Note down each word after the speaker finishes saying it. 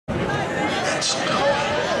smell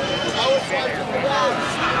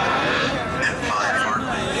and 5 heart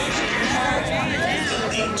rate, a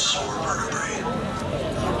lean sore vertebrae,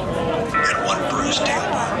 and 1 bruised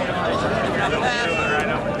tailbone,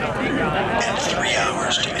 and 3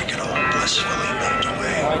 hours to make it all blissfully melt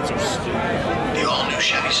away. The all-new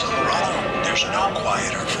Chevy Silverado. There's no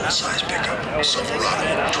quieter full-size pickup.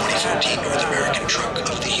 Silverado, 2014 North American Truck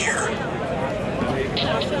of the Year.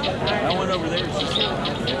 I went over there.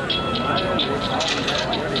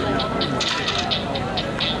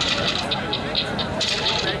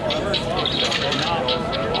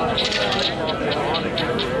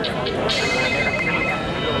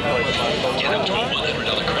 Get up to a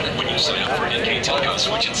 $100 credit when you sign up for an NK Telco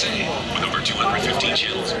Switch and Save. With over 215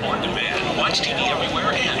 channels, on demand, watch TV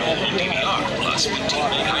everywhere, and whole home DVR, plus 15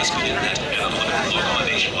 meg high-speed internet and unlimited local and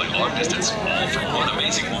nationwide long distance, all for one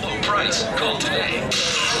amazing low price. Call today.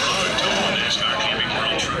 NASCAR Camping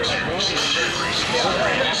World Truck.